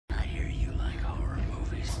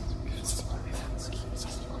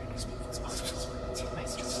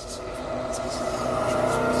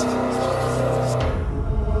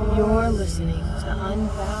You're listening to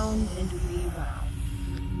Unbound and Rewound.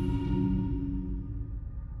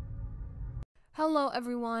 Hello,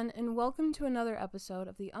 everyone, and welcome to another episode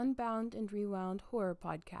of the Unbound and Rewound Horror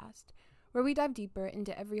Podcast, where we dive deeper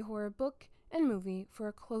into every horror book and movie for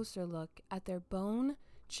a closer look at their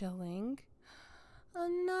bone-chilling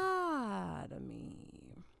anatomy.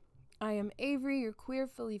 I am Avery, your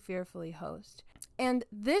queerfully fearfully host, and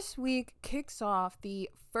this week kicks off the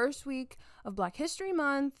first week of Black History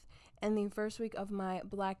Month and the first week of my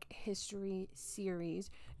Black History series.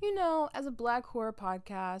 You know, as a Black horror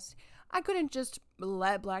podcast, I couldn't just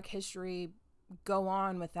let Black history go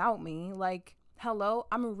on without me. Like, hello,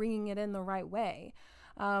 I'm ringing it in the right way.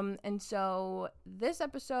 And so this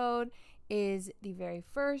episode is the very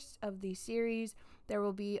first of the series. There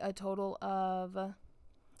will be a total of,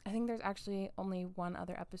 I think there's actually only one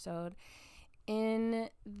other episode in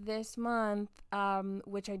this month,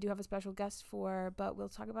 which I do have a special guest for, but we'll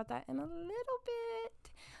talk about that in a little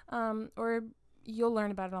bit, or you'll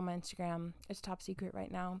learn about it on my Instagram. It's top secret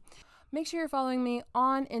right now. Make sure you're following me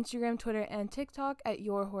on Instagram, Twitter, and TikTok at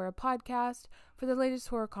Your Horror Podcast for the latest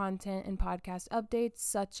horror content and podcast updates,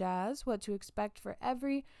 such as what to expect for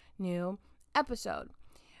every new episode.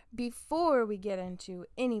 Before we get into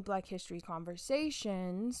any Black History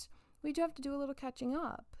conversations, we do have to do a little catching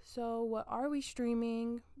up. So what are we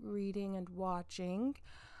streaming, reading, and watching?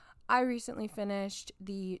 I recently finished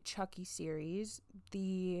the Chucky series.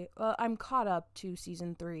 I'm caught up to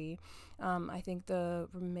season 3. I think the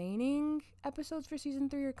remaining episodes for season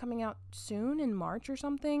 3 are coming out soon in March or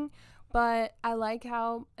something. But I like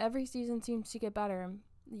how every season seems to get better.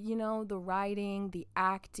 You know, the writing, the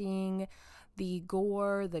acting, the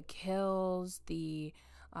gore, the kills, the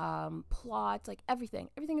plots, like everything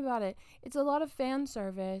about it. It's a lot of fan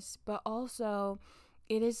service, but also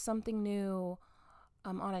it is something new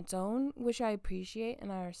on its own, which I appreciate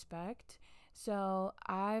and I respect. So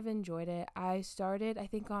I've enjoyed it. I started, I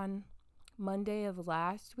think, on Monday of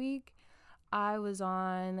last week. I was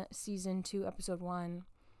on season 2, episode 1,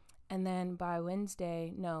 and then by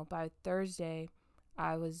Thursday,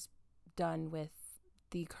 I was done with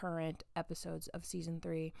the current episodes of season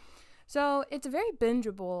 3. So it's a very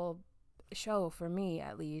bingeable show for me,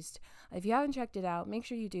 at least. If you haven't checked it out, make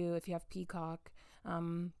sure you do if you have Peacock.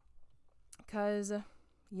 Because,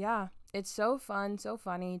 yeah, it's so fun, so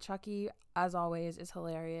funny. Chucky, as always, is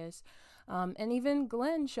hilarious. And even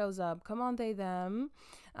Glenn shows up. Come on, they, them.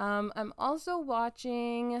 I'm also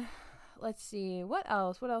watching, let's see, what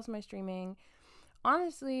else? What else am I streaming?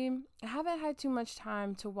 Honestly, I haven't had too much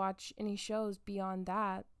time to watch any shows beyond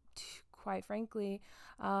that, quite frankly.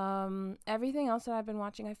 Everything else that I've been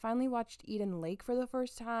watching, I finally watched Eden Lake for the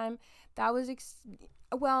first time. That was,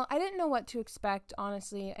 I didn't know what to expect,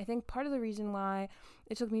 honestly. I think part of the reason why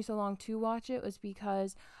it took me so long to watch it was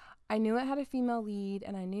because I knew it had a female lead,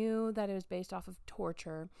 and I knew that it was based off of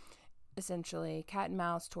torture, essentially, cat and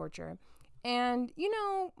mouse torture. And, you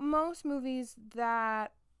know, most movies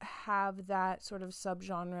that have that sort of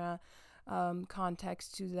subgenre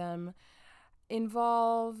context to them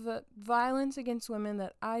involve violence against women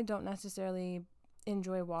that I don't necessarily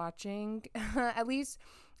enjoy watching. At least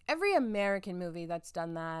every American movie that's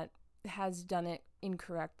done that has done it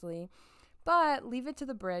incorrectly. But leave it to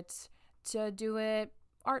the Brits to do it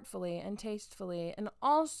artfully and tastefully. And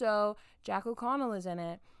also, Jack O'Connell is in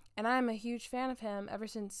it, and I'm a huge fan of him ever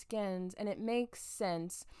since Skins, and it makes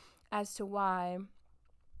sense as to why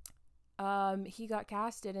he got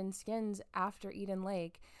casted in Skins after Eden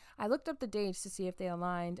Lake. I looked up the dates to see if they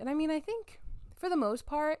aligned, and I mean, I think for the most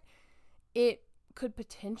part it could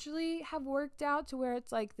potentially have worked out to where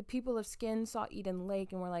it's like the people of Skins saw Eden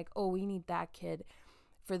Lake and were like, oh, we need that kid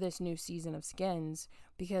for this new season of Skins,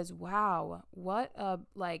 because wow, what a,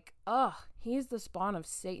 like, he's the spawn of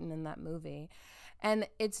Satan in that movie. And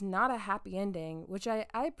it's not a happy ending, which I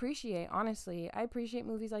appreciate, honestly. I appreciate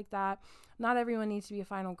movies like that. Not everyone needs to be a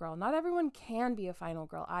final girl. Not everyone can be a final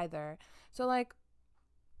girl either. So, like,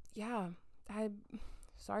 yeah,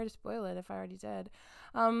 sorry to spoil it if I already did.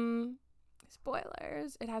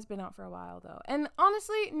 Spoilers. It has been out for a while, though. And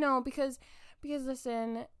honestly, no, because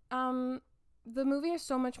listen, the movie is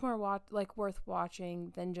so much more worth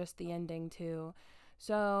watching than just the ending, too.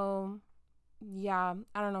 So, yeah,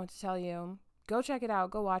 I don't know what to tell you. Go check it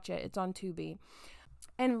out. Go watch it. It's on Tubi.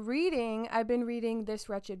 And reading, I've been reading This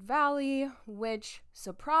Wretched Valley, which,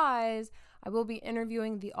 surprise, I will be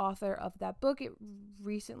interviewing the author of that book. It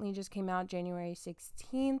recently just came out January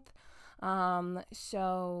 16th.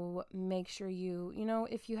 So make sure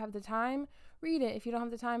if you have the time, read it. If you don't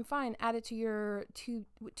have the time, fine, add it to your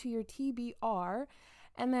TBR.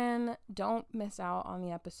 And then don't miss out on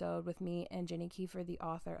the episode with me and Jenny Kiefer, the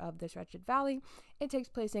author of This Wretched Valley. It takes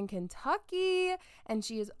place in Kentucky, and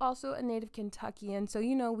she is also a native Kentuckian. So,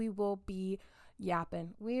 we will be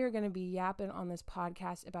yapping. We are going to be yapping on this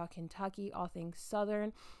podcast about Kentucky, all things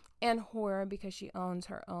Southern, and horror, because she owns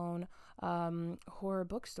her own horror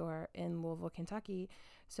bookstore in Louisville, Kentucky.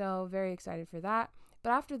 So very excited for that. But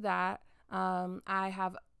after that, I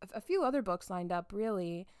have a few other books lined up,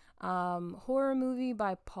 really. Horror movie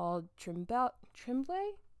by Paul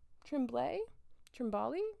Tremblay.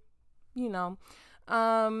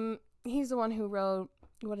 He's the one who wrote,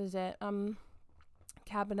 what is it?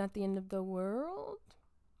 Cabin at the End of the World?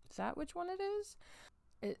 Is that which one it is?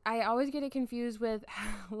 I always get it confused with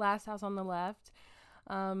Last House on the Left.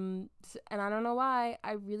 And I don't know why.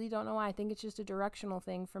 I really don't know why. I think it's just a directional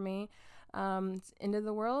thing for me. It's End of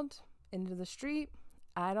the World, End of the Street.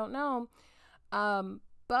 I don't know.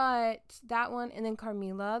 But that one, and then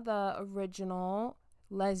Carmilla, the original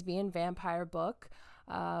lesbian vampire book.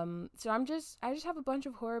 So I just have a bunch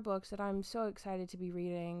of horror books that I'm so excited to be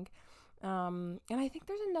reading. And I think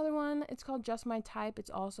there's another one. It's called Just My Type. It's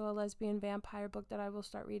also a lesbian vampire book that I will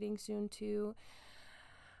start reading soon too.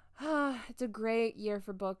 It's a great year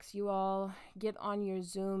for books. You all get on your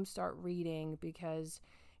Zoom, start reading, because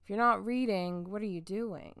if you're not reading, what are you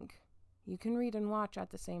doing? You can read and watch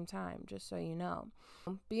at the same time, just so you know.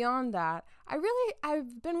 Beyond that, I've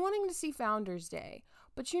been wanting to see Founders Day,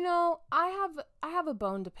 but I have a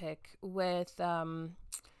bone to pick with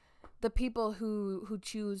the people who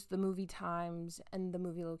choose the movie times and the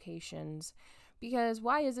movie locations, because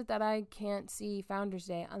why is it that I can't see Founders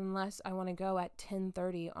Day unless I want to go at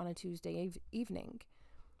 10:30 on a Tuesday evening?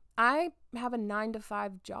 I have a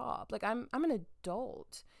 9-to-5 job. Like, I'm an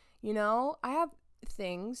adult, I have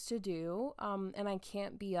things to do, and I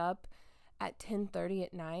can't be up at 10:30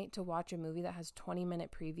 at night to watch a movie that has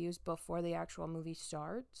 20-minute previews before the actual movie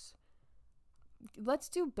starts. Let's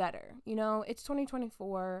do better. It's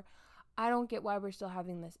 2024. I don't get why we're still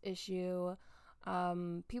having this issue.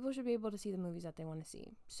 People should be able to see the movies that they want to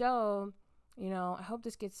see. So, I hope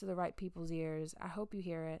this gets to the right people's ears. I hope you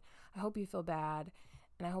hear it. I hope you feel bad.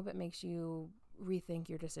 And I hope it makes you rethink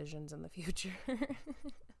your decisions in the future.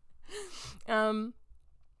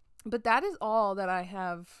 But that is all that I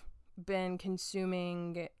have been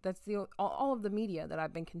consuming. That's all of the media that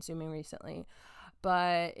I've been consuming recently.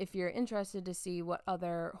 But if you're interested to see what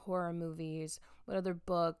other horror movies, what other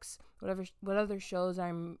books, what other shows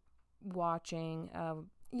I'm watching,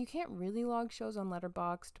 you can't really log shows on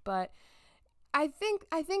Letterboxd, but I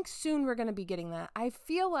think soon we're going to be getting that. I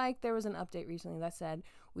feel like there was an update recently that said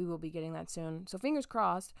we will be getting that soon. So fingers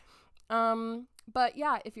crossed. But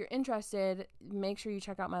yeah, if you're interested, make sure you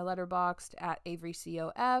check out my Letterboxd at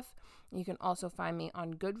AveryCOF. You can also find me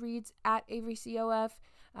on Goodreads at AveryCOF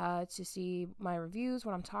to see my reviews,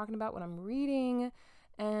 what I'm talking about, what I'm reading.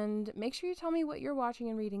 And make sure you tell me what you're watching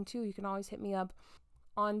and reading too. You can always hit me up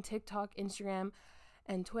on TikTok, Instagram,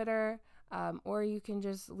 and Twitter. Or you can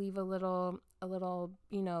just leave a little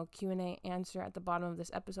Q&A answer at the bottom of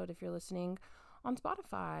this episode if you're listening on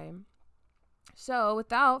Spotify. So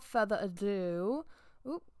without further ado,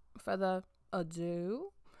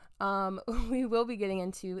 we will be getting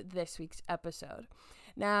into this week's episode.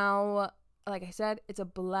 Now, like I said, it's a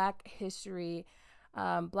Black history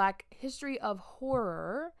of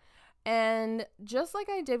horror. And just like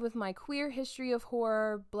I did with my queer history of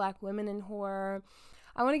horror, Black women in horror,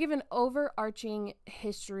 I want to give an overarching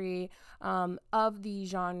history of the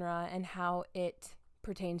genre and how it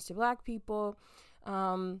pertains to Black people.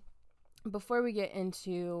 Before we get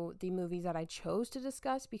into the movies that I chose to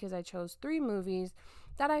discuss, because I chose 3 movies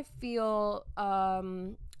that I feel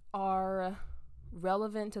are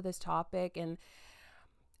relevant to this topic and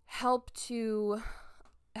help to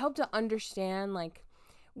understand like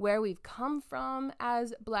where we've come from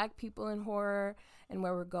as Black people in horror and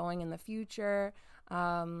where we're going in the future.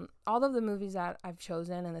 All of the movies that I've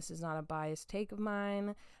chosen, and this is not a biased take of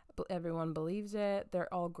mine, everyone believes it,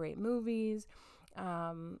 they're all great movies.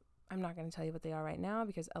 I'm not going to tell you what they are right now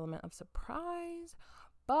because element of surprise,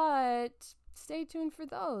 but stay tuned for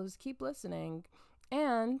those. Keep listening,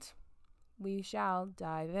 and we shall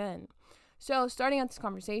dive in. So, starting out this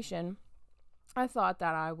conversation, I thought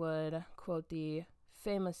that I would quote the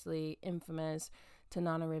famously infamous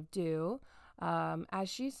Tananarive Due, as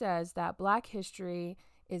she says that Black history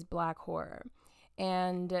is Black horror.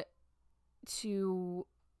 And to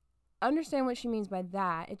understand what she means by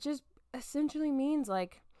that, it just essentially means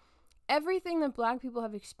like everything that Black people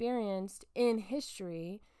have experienced in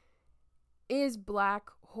history is Black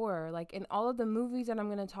horror. Like in all of the movies that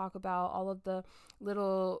I'm going to talk about, all of the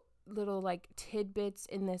little like tidbits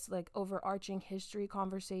in this like overarching history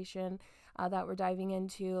conversation that we're diving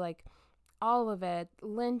into, like all of it,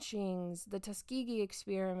 lynchings, the Tuskegee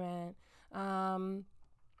experiment,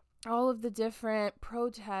 all of the different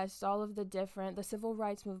protests, all of the civil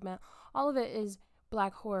rights movement, all of it is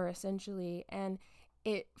Black horror essentially, and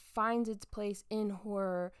it finds its place in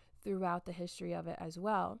horror throughout the history of it as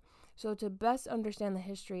well. So to best understand the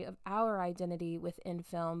history of our identity within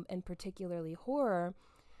film, and particularly horror,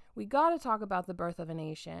 we gotta talk about The Birth of a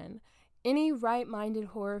Nation. Any right-minded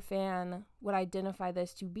horror fan would identify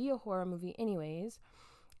this to be a horror movie anyways.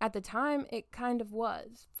 At the time, it kind of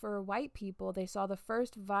was. For white people, they saw the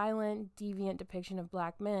first violent, deviant depiction of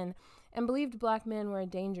Black men and believed Black men were a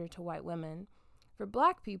danger to white women. For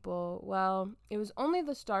Black people, well, it was only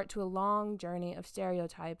the start to a long journey of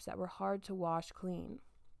stereotypes that were hard to wash clean.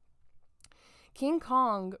 King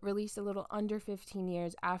Kong released a little under 15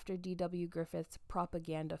 years after D.W. Griffith's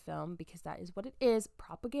propaganda film, because that is what it is,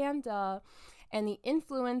 propaganda, and the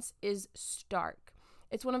influence is stark.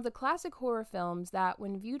 It's one of the classic horror films that,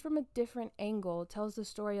 when viewed from a different angle, tells the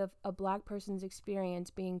story of a Black person's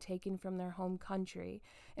experience being taken from their home country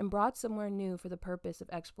and brought somewhere new for the purpose of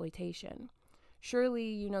exploitation. Surely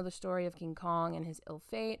you know the story of King Kong and his ill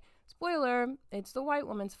fate. Spoiler, it's the white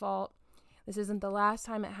woman's fault. This isn't the last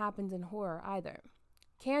time it happens in horror either.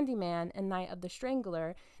 Candyman and Night of the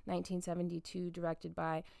Strangler, 1972, directed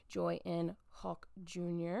by Joy N. Hawk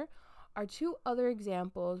Jr., are two other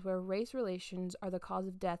examples where race relations are the cause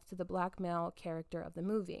of death to the Black male character of the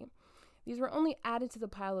movie. These were only added to the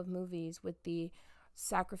pile of movies with the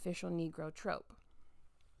sacrificial Negro trope.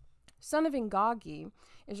 Son of Ingagi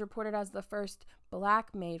is reported as the first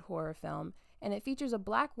Black-made horror film, and it features a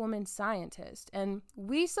Black woman scientist, and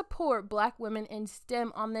we support Black women in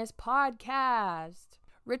STEM on this podcast.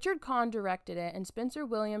 Richard Kahn directed it, and Spencer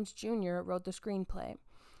Williams Jr. wrote the screenplay.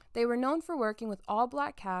 They were known for working with all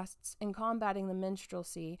Black casts and combating the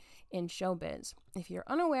minstrelsy in showbiz. If you're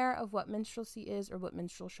unaware of what minstrelsy is or what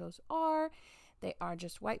minstrel shows are, they are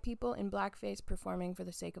just white people in blackface performing for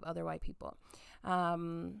the sake of other white people.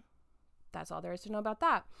 That's all there is to know about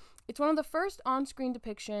that. It's one of the first on-screen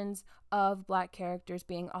depictions of Black characters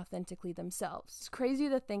being authentically themselves. It's crazy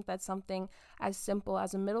to think that something as simple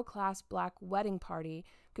as a middle-class Black wedding party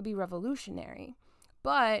could be revolutionary.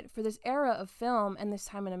 But for this era of film and this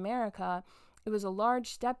time in America, it was a large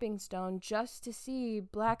stepping stone just to see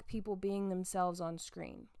Black people being themselves on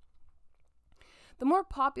screen. The more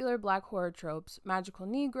popular Black horror tropes, Magical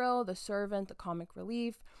Negro, The Servant, The Comic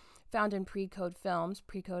Relief, found in pre-code films,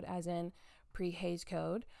 pre-code as in pre-Hays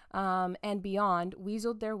Code, and beyond,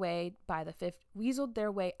 weaseled their way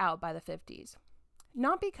out by the 50s.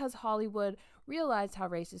 Not because Hollywood realized how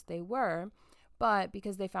racist they were, but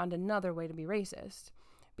because they found another way to be racist.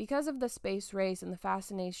 Because of the space race and the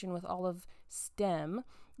fascination with all of STEM,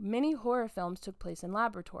 many horror films took place in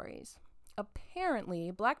laboratories. Apparently,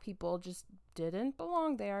 Black people just didn't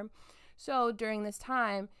belong there. So during this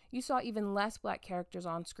time, you saw even less Black characters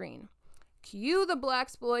on screen. Cue the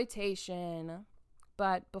blaxploitation.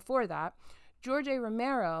 But before that, George A.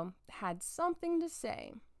 Romero had something to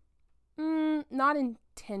say. Not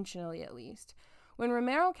intentionally, at least. When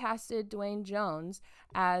Romero casted Duane Jones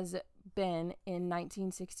as Ben in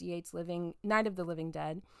 1968's Night of the Living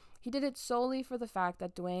Dead, he did it solely for the fact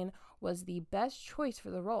that Duane was the best choice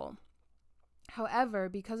for the role. However,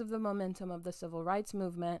 because of the momentum of the civil rights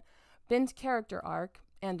movement, Ben's character arc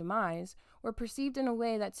and demise were perceived in a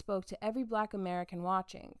way that spoke to every Black American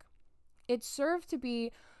watching. It served to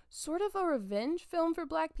be sort of a revenge film for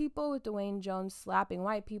Black people, with Duane Jones slapping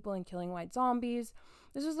white people and killing white zombies.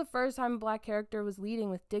 This was the first time a Black character was leading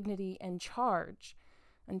with dignity and charge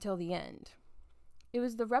until the end. It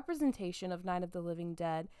was the representation of Night of the Living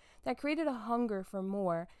Dead that created a hunger for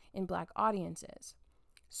more in Black audiences.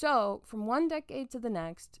 So, from one decade to the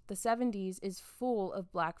next, the 70s is full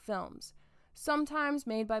of Black films, sometimes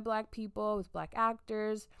made by Black people with Black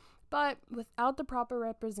actors, but without the proper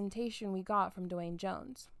representation we got from Duane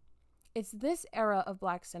Jones. It's this era of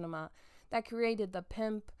Black cinema that created the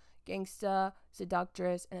pimp, gangsta,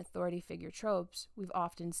 seductress, and authority figure tropes we've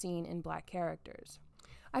often seen in Black characters.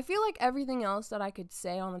 I feel like everything else that I could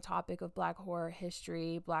say on the topic of Black horror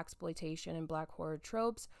history, blaxploitation, and Black horror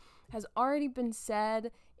tropes has already been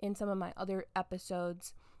said in some of my other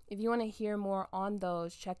episodes. If you want to hear more on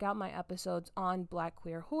those, check out my episodes on Black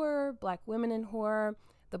queer horror, Black women in horror,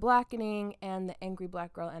 The Blackening, and The Angry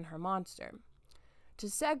Black Girl and Her Monster. To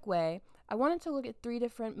segue, I wanted to look at 3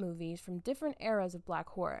 different movies from different eras of Black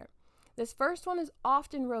horror. This first one is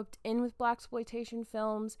often roped in with blaxploitation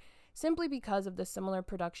films simply because of the similar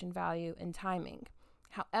production value and timing.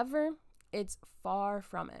 However, it's far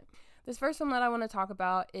from it. This first one that I want to talk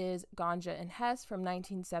about is Ganja and Hess from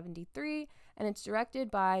 1973, and it's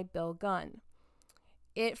directed by Bill Gunn.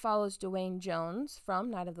 It follows Dwayne Jones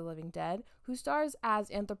from Night of the Living Dead, who stars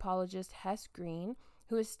as anthropologist Hess Green,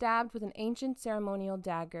 who is stabbed with an ancient ceremonial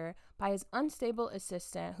dagger by his unstable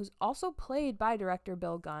assistant, who's also played by director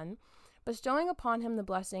Bill Gunn, bestowing upon him the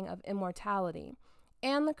blessing of immortality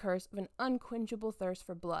and the curse of an unquenchable thirst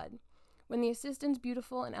for blood. When the assistant's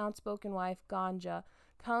beautiful and outspoken wife, Ganja,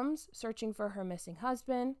 comes searching for her missing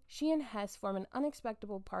husband, she and Hess form an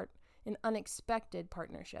unexpected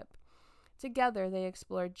partnership. Together, they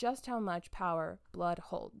explore just how much power blood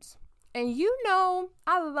holds. And you know,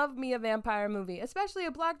 I love me a vampire movie, especially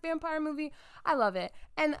a black vampire movie. I love it.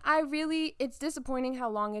 And it's disappointing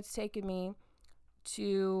how long it's taken me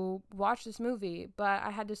to watch this movie, but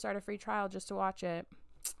I had to start a free trial just to watch it.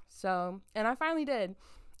 So, and I finally did.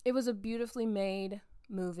 It was a beautifully made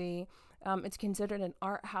movie. It's considered an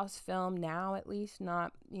art house film now, at least,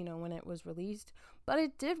 not, when it was released. But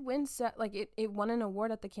it did win it won an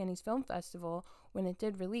award at the Cannes Film Festival when it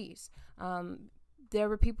did release. There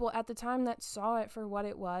were people at the time that saw it for what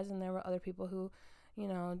it was, and there were other people who,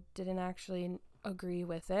 didn't actually agree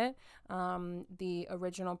with it. The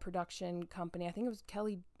original production company, I think it was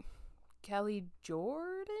Kelly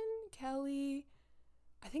Jordan?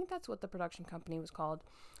 I think that's what the production company was called.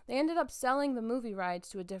 They ended up selling the movie rights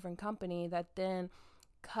to a different company that then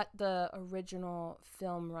cut the original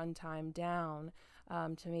film runtime down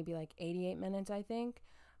to maybe like 88 minutes, I think.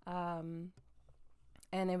 And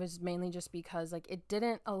it was mainly just because it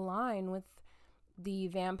didn't align with the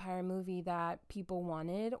vampire movie that people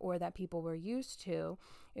wanted or that people were used to.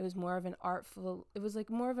 It was more of an artful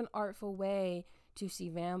way to see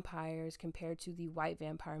vampires compared to the white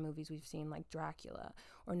vampire movies we've seen like Dracula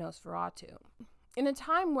or Nosferatu. In a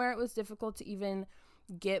time where it was difficult to even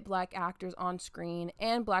get black actors on screen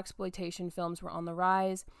and blaxploitation films were on the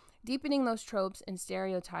rise, deepening those tropes and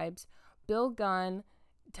stereotypes, Bill Gunn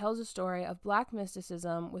tells a story of black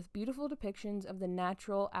mysticism with beautiful depictions of the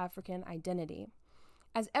natural African identity.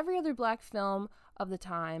 As every other black film of the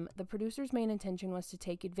time, the producer's main intention was to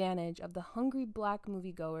take advantage of the hungry black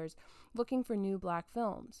moviegoers looking for new black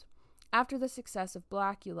films. After the success of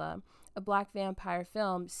Blackula, a black vampire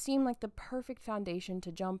film seemed like the perfect foundation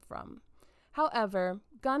to jump from. However,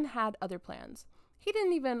 Gunn had other plans. He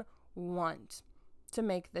didn't even want to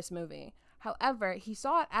make this movie. However, he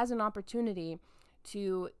saw it as an opportunity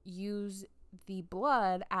to use the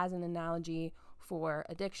blood as an analogy for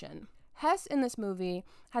addiction. Hess in this movie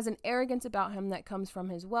has an arrogance about him that comes from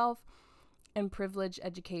his wealth and privileged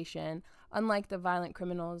education, unlike the violent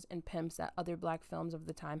criminals and pimps that other black films of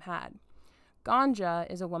the time had. Ganja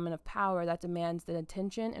is a woman of power that demands the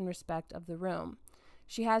attention and respect of the room.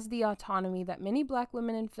 She has the autonomy that many black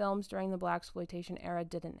women in films during the blaxploitation era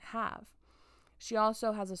didn't have. She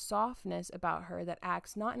also has a softness about her that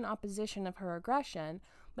acts not in opposition of her aggression,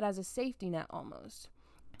 but as a safety net almost.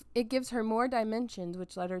 It gives her more dimensions,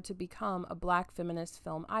 which led her to become a black feminist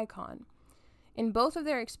film icon. In both of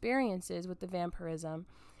their experiences with the vampirism,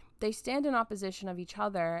 they stand in opposition of each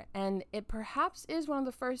other, and it perhaps is one of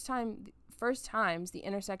the first times the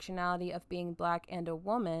intersectionality of being black and a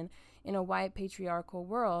woman in a white patriarchal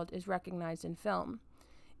world is recognized in film.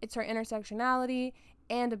 It's her intersectionality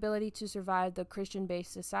and ability to survive the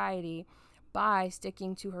Christian-based society by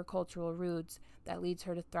sticking to her cultural roots that leads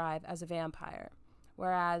her to thrive as a vampire,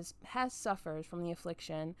 whereas Hess suffers from the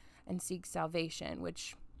affliction and seeks salvation,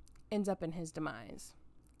 which ends up in his demise.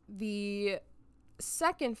 The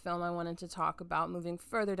second film I wanted to talk about, moving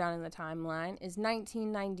further down in the timeline, is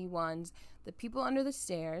 1991's The People Under the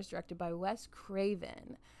Stairs, directed by Wes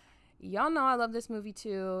Craven. Y'all know I love this movie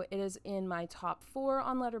too. It is in my top 4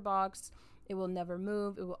 on Letterboxd. It will never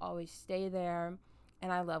move. It will always stay there.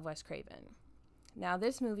 And I love Wes Craven. Now,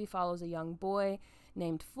 this movie follows a young boy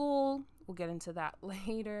named Fool, we'll get into that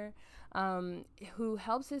later, who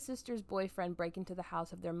helps his sister's boyfriend break into the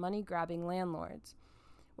house of their money-grabbing landlords.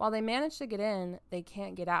 While they manage to get in, they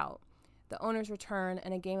can't get out. The owners return,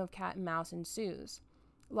 and a game of cat and mouse ensues.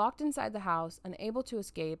 Locked inside the house, unable to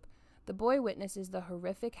escape, the boy witnesses the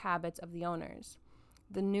horrific habits of the owners,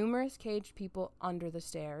 the numerous caged people under the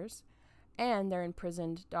stairs, and their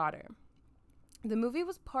imprisoned daughter. The movie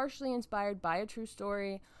was partially inspired by a true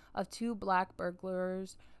story of 2 black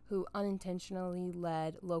burglars who unintentionally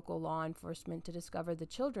led local law enforcement to discover the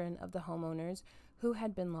children of the homeowners who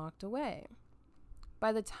had been locked away.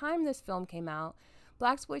 By the time this film came out,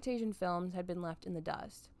 blaxploitation films had been left in the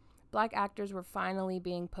dust. Black actors were finally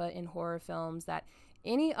being put in horror films that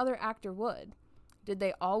any other actor would. Did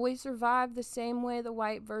they always survive the same way the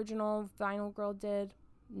white virginal Final Girl did?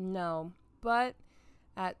 No, but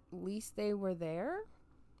at least they were there.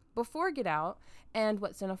 Before Get Out, and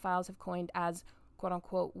what cinephiles have coined as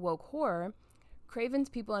quote-unquote woke horror, Craven's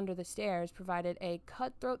People Under the Stairs provided a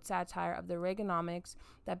cutthroat satire of the Reaganomics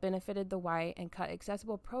that benefited the white and cut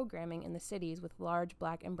accessible programming in the cities with large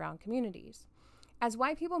Black and brown communities. As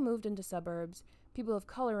white people moved into suburbs, people of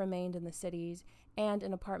color remained in the cities and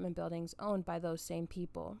in apartment buildings owned by those same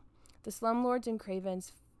people. The slumlords in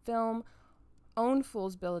Craven's film owned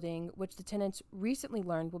Fool's Building, which the tenants recently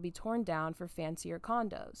learned will be torn down for fancier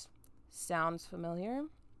condos. Sounds familiar?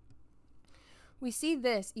 We see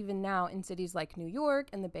this even now in cities like New York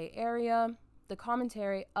and the Bay Area, the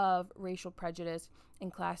commentary of racial prejudice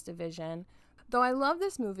and class division. Though I love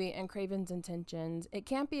this movie and Craven's intentions, it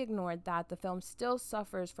can't be ignored that the film still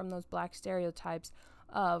suffers from those Black stereotypes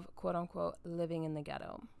of quote-unquote living in the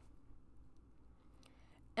ghetto.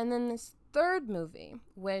 And then this third movie,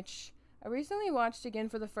 which I recently watched again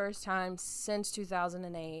for the first time since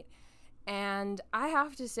 2008, and I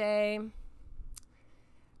have to say,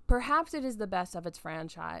 perhaps it is the best of its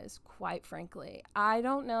franchise, quite frankly. I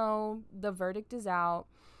don't know, the verdict is out,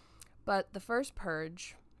 but The First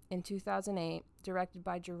Purge in 2008, directed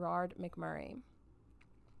by Gerard McMurray.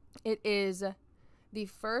 It is the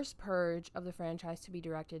first Purge of the franchise to be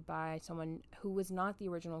directed by someone who was not the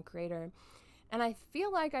original creator. And I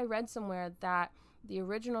feel like I read somewhere that the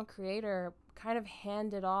original creator kind of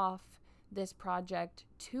handed off this project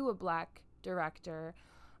to a Black director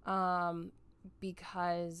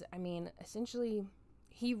because, I mean, essentially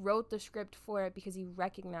he wrote the script for it because he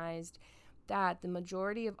recognized that the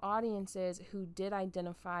majority of audiences who did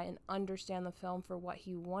identify and understand the film for what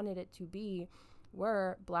he wanted it to be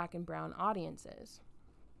were Black and brown audiences.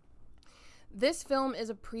 This film is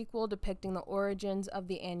a prequel depicting the origins of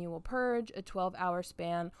the annual Purge, a 12-hour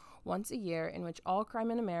span once a year in which all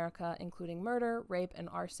crime in America, including murder, rape, and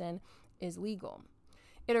arson, is legal.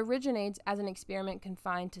 It originates as an experiment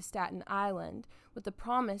confined to Staten Island, with the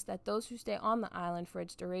promise that those who stay on the island for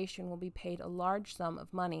its duration will be paid a large sum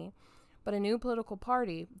of money. But a new political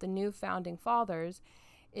party, the New Founding Fathers,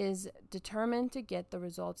 is determined to get the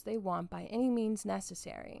results they want by any means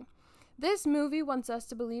necessary. This movie wants us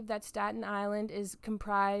to believe that Staten Island is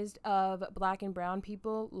comprised of Black and brown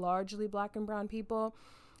people, largely Black and brown people,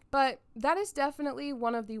 but that is definitely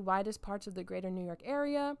one of the widest parts of the greater New York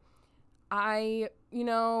area. I'm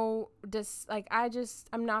not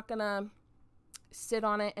gonna sit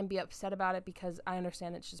on it and be upset about it because I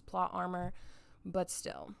understand it's just plot armor, but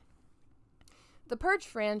still. The Purge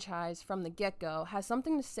franchise from the get-go has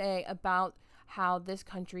something to say about how this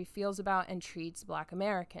country feels about and treats Black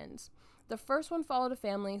Americans. The first one followed a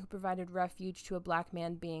family who provided refuge to a Black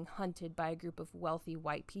man being hunted by a group of wealthy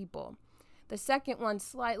white people. The second one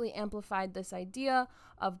slightly amplified this idea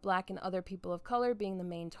of Black and other people of color being the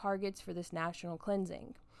main targets for this national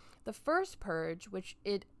cleansing. The first Purge, which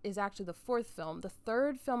it is actually the fourth film, the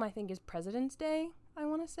third film I think is President's Day, I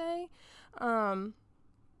want to say.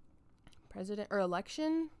 President or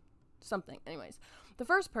election, something. Anyways, the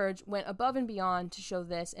first Purge went above and beyond to show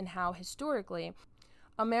this and how historically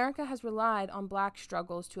America has relied on Black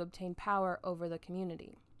struggles to obtain power over the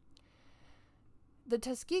community. The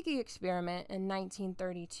Tuskegee experiment in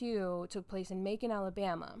 1932 took place in Macon,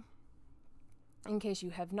 Alabama. In case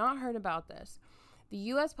you have not heard about this, the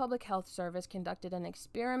U.S. Public Health Service conducted an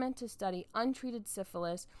experiment to study untreated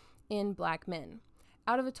syphilis in Black men.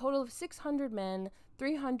 Out of a total of 600 men,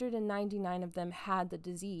 399 of them had the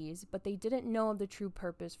disease, but they didn't know of the true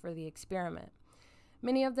purpose for the experiment.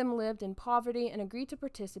 Many of them lived in poverty and agreed to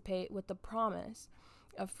participate with the promise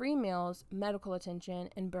of free meals, medical attention,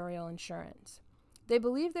 and burial insurance. They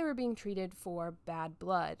believed they were being treated for bad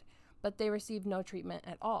blood, but they received no treatment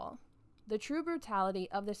at all. The true brutality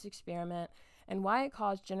of this experiment and why it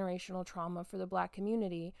caused generational trauma for the Black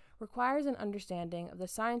community requires an understanding of the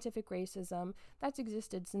scientific racism that's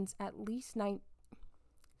existed since at least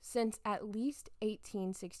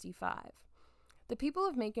 1865. The people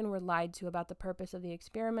of Macon were lied to about the purpose of the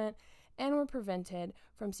experiment and were prevented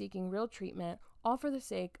from seeking real treatment, all for the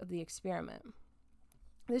sake of the experiment.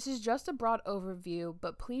 This is just a broad overview,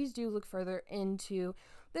 but please do look further into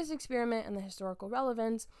this experiment and the historical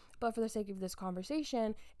relevance. But for the sake of this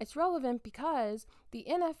conversation, it's relevant because the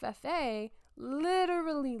NFFA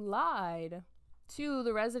literally lied to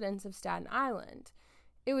the residents of Staten Island.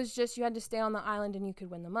 It was just you had to stay on the island and you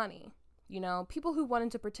could win the money. You know, people who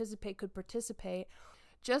wanted to participate could participate,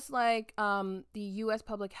 just like the U.S.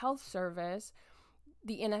 Public Health Service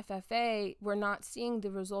the NFFA were not seeing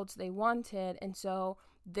the results they wanted, and so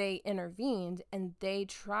they intervened and they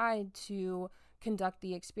tried to conduct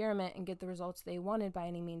the experiment and get the results they wanted by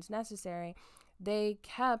any means necessary. They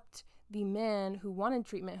kept the men who wanted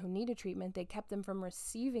treatment, who needed treatment, they kept them from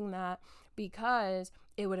receiving that because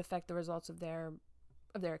it would affect the results of their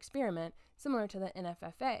experiment, similar to the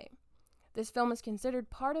NFFA. This film is considered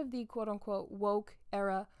part of the quote-unquote woke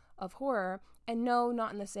era of horror, and no,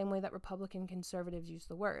 not in the same way that Republican conservatives use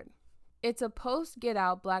the word. It's a post-Get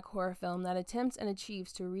Out black horror film that attempts and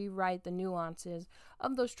achieves to rewrite the nuances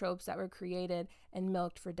of those tropes that were created and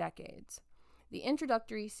milked for decades. The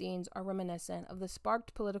introductory scenes are reminiscent of the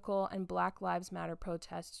sparked political and Black Lives Matter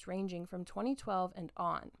protests ranging from 2012 and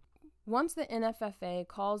on. Once the NFFA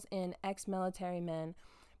calls in ex-military men,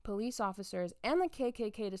 police officers, and the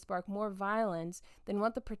KKK to spark more violence than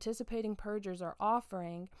what the participating purgers are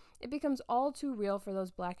offering, it becomes all too real for those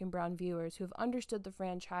Black and brown viewers who have understood the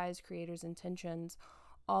franchise creators' intentions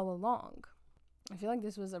all along. I feel like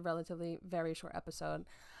this was a relatively very short episode,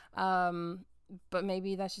 but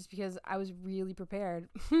maybe that's just because I was really prepared.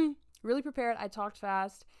 Really prepared. I talked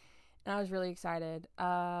fast, and I was really excited.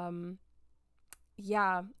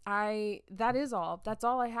 Yeah, that is all. That's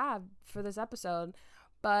all I have for this episode.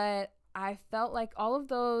 But I felt like all of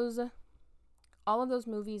those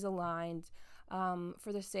movies aligned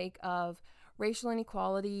for the sake of racial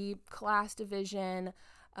inequality, class division,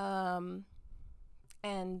 and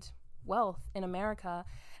wealth in America,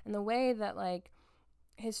 and the way that, like,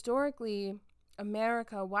 historically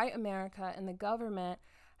America, white America, and the government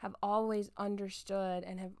have always understood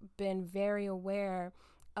and have been very aware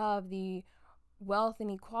of the wealth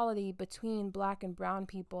inequality between Black and brown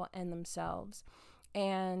people and themselves.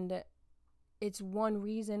 And it's one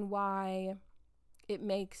reason why it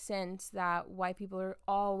makes sense that white people are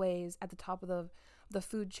always at the top of the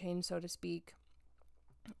food chain, so to speak.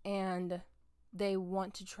 And they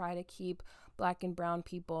want to try to keep Black and brown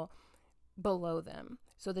people below them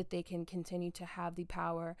so that they can continue to have the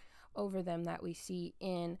power over them that we see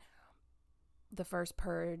in the first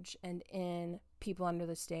Purge and in People Under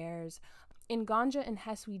the Stairs. In Ganja and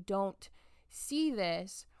Hess, we don't see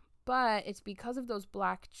this, but it's because of those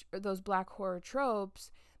black horror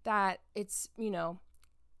tropes that it's,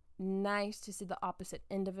 nice to see the opposite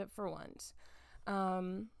end of it for once.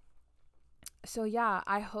 So yeah,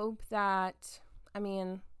 I hope that,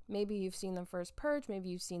 maybe you've seen the first Purge, maybe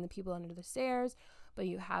you've seen the People Under the Stairs, but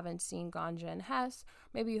you haven't seen Ganja and Hess.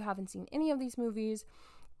 Maybe you haven't seen any of these movies,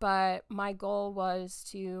 but my goal was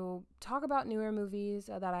to talk about newer movies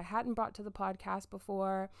that I hadn't brought to the podcast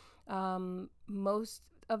before. Most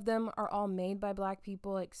of them are all made by Black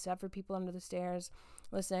people, except for People Under the Stairs.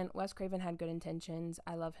 Listen, Wes Craven had good intentions.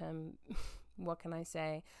 I love him. What can I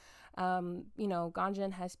say? Ganja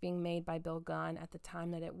and Hess being made by Bill Gunn at the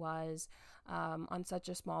time that it was, on such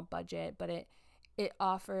a small budget, but it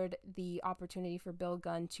offered the opportunity for Bill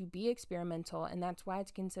Gunn to be experimental, and that's why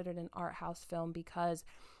it's considered an art house film, because,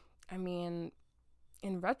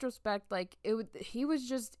 in retrospect,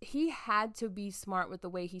 he had to be smart with the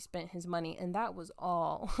way he spent his money, and that was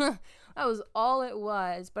all. That was all it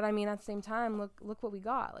was. But at the same time, look what we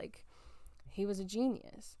got. Like, he was a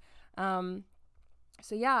genius.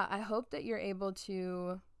 So yeah, I hope that you're able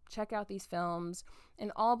to check out these films.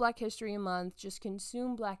 In all Black History Month, just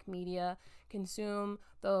consume Black media, consume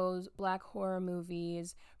those Black horror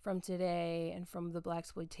movies from today and from the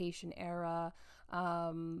Blaxploitation era.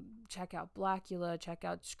 Check out Blackula, check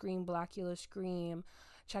out Scream, Blackula Scream,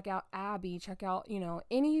 check out Abby, check out,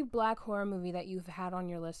 any Black horror movie that you've had on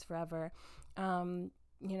your list forever.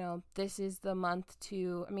 This is the month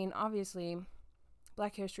to, obviously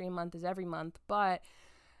Black History Month is every month, but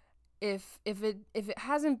if it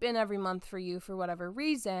hasn't been every month for you for whatever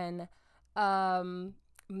reason,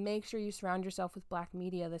 make sure you surround yourself with Black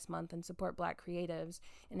media this month and support Black creatives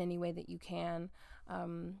in any way that you can.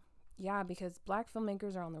 Because Black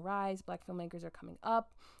filmmakers are on the rise. Black filmmakers are coming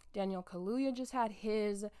up. Daniel Kaluuya just had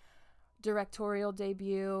his directorial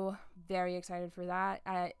debut. Very excited for that.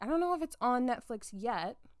 I don't know if it's on Netflix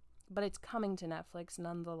yet, but it's coming to Netflix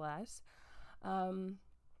nonetheless.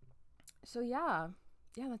 So yeah,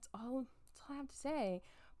 that's all I have to say.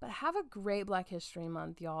 But have a great Black History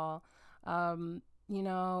Month, y'all.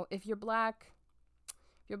 If you're Black,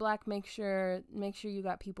 make sure you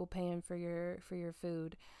got people paying for your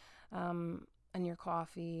food, and your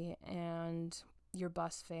coffee and your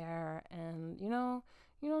bus fare, and you know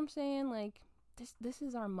what I'm saying? Like, this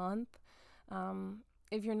is our month.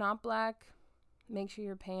 If you're not Black, make sure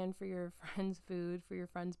you're paying for your friend's food, for your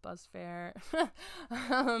friend's bus fare.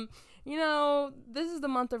 This is the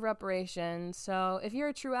month of reparations. So if you're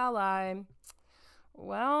a true ally,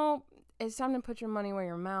 well, it's time to put your money where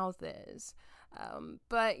your mouth is.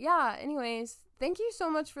 But yeah, anyways, thank you so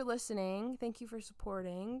much for listening. Thank you for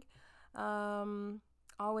supporting.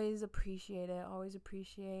 Always appreciate it. Always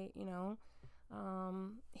appreciate,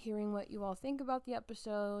 hearing what you all think about the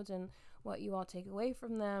episodes and what you all take away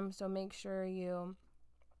from them. So make sure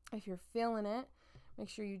if you're feeling it, make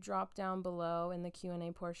sure you drop down below in the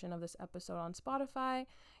Q&A portion of this episode on Spotify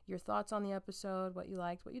your thoughts on the episode, what you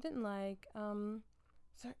liked, what you didn't like.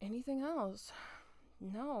 Is there anything else?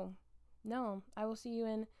 No. I will see you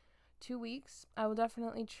in 2 weeks. I will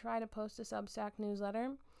definitely try to post a Substack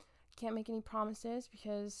newsletter. Can't make any promises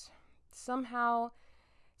because somehow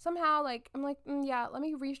like I'm like, let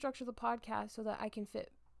me restructure the podcast so that I can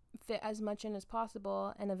fit as much in as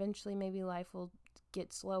possible, and eventually maybe life will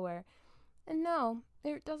get slower. And no,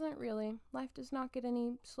 it doesn't really. Life does not get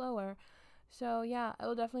any slower. So yeah, I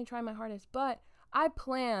will definitely try my hardest, but I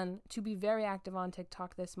plan to be very active on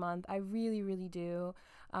TikTok this month. I really, really do.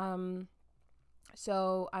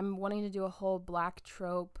 So I'm wanting to do a whole Black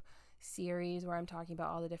trope series where I'm talking about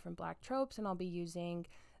all the different Black tropes, and I'll be using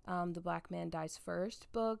The Black Man Dies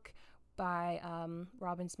First book by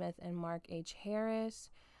Robin Smith and Mark H. Harris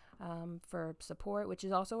for support, which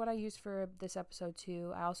is also what I used for this episode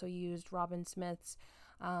too. I also used Robin Smith's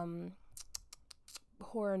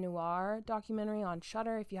horror noir documentary on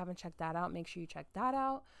Shudder. If you haven't checked that out, make sure you check that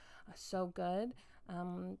out. So good.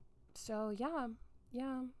 So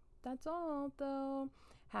yeah, that's all though.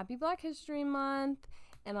 Happy Black History Month,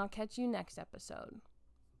 and I'll catch you next episode.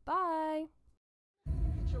 Bye.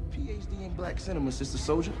 Get your PhD in Black cinema, Sister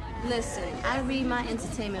Soldier. Listen, I read my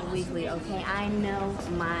Entertainment Weekly, okay? I know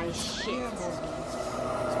my shit.